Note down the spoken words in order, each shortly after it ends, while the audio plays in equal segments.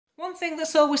One thing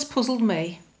that's always puzzled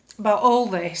me about all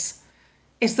this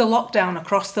is the lockdown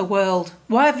across the world.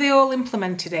 Why have they all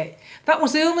implemented it? That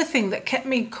was the only thing that kept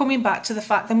me coming back to the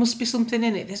fact there must be something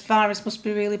in it. This virus must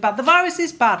be really bad. The virus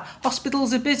is bad.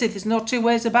 Hospitals are busy. There's no two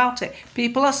ways about it.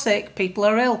 People are sick, people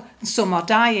are ill, and some are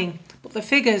dying. But the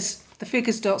figures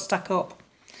don't stack up.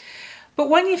 But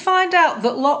when you find out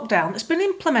that lockdown has been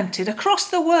implemented across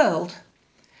the world,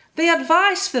 the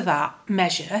advice for that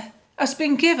measure has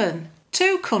been given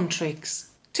to countries,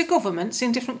 to governments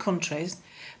in different countries,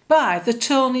 by the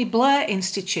Tony Blair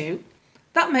Institute.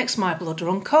 That makes my blood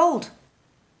run cold.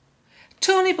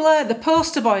 Tony Blair, the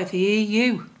poster boy of the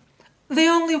EU, the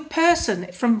only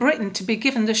person from Britain to be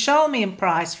given the Charlemagne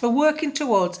Prize for working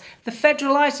towards the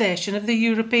federalisation of the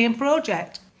European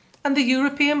project. And the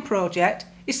European project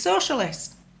is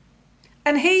socialist.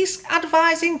 And he's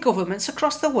advising governments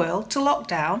across the world to lock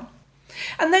down.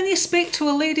 And then you speak to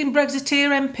a leading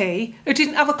Brexiteer MP who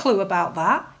didn't have a clue about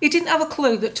that. He didn't have a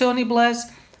clue that Tony Blair's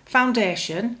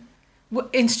foundation,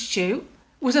 institute,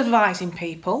 was advising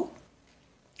people.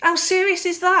 How serious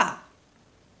is that?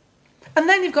 And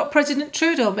then you've got President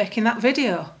Trudeau making that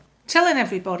video, telling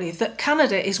everybody that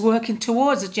Canada is working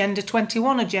towards Agenda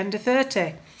 21, Agenda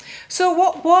 30. So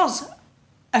what was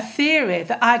a theory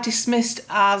that I dismissed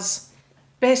as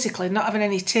basically not having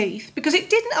any teeth, because it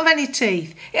didn't have any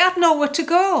teeth. It had nowhere to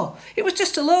go. It was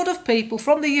just a load of people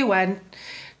from the UN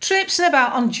traipsing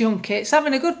about on junkets,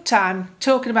 having a good time,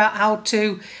 talking about how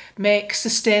to make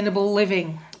sustainable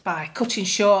living by cutting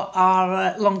short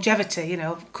our longevity,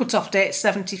 cut-off date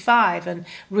 75 and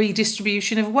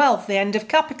redistribution of wealth, the end of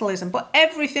capitalism. But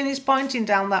everything is pointing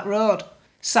down that road,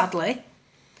 sadly.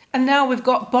 And now we've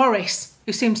got Boris,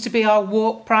 who seems to be our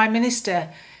woke Prime Minister,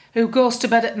 who goes to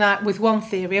bed at night with one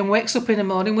theory and wakes up in the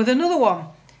morning with another one.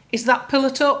 Is that pillow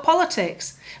talk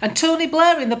politics? And Tony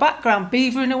Blair in the background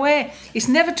beavering away. He's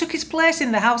never took his place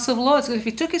in the House of Lords. If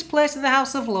he took his place in the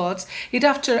House of Lords, he'd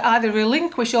have to either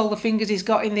relinquish all the fingers he's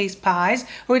got in these pies,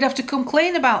 or he'd have to come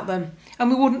clean about them. And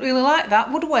we wouldn't really like that,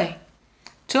 would we?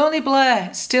 Tony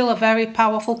Blair, still a very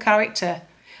powerful character.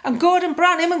 And Gordon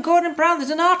Brown, there's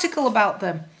an article about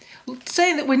them,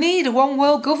 saying that we need a one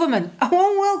world government. A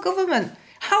one world government.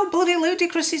 How bloody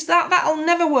ludicrous is that? That'll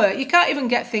never work. You can't even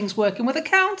get things working with a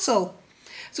council.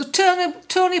 So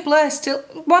Tony Blair still...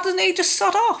 Why doesn't he just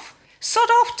sod off? Sod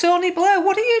off, Tony Blair.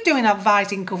 What are you doing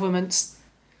advising governments?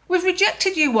 We've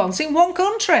rejected you once in one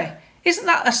country. Isn't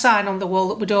that a sign on the wall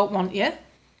that we don't want you?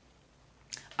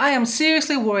 I am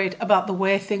seriously worried about the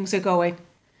way things are going.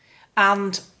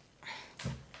 And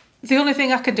the only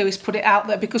thing I can do is put it out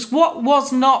there, because what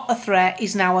was not a threat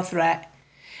is now a threat.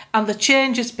 And the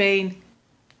change has been...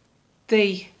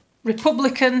 The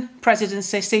Republican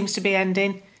presidency seems to be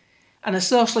ending, and a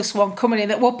socialist one coming in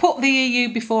that will put the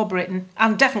EU before Britain,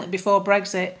 and definitely before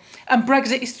Brexit. And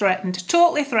Brexit is threatened,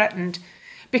 totally threatened,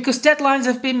 because deadlines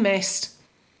have been missed.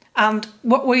 And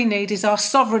what we need is our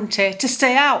sovereignty to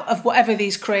stay out of whatever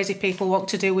these crazy people want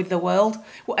to do with the world,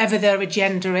 whatever their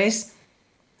agenda is.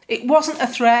 It wasn't a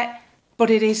threat, but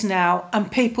it is now,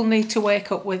 and people need to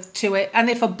wake up to it. And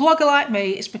if a blogger like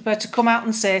me is prepared to come out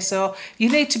and say so, you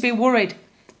need to be worried,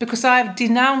 because I've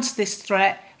denounced this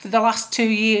threat for the last 2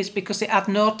 years because it had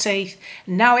no teeth.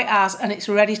 Now it has, and it's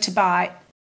ready to bite.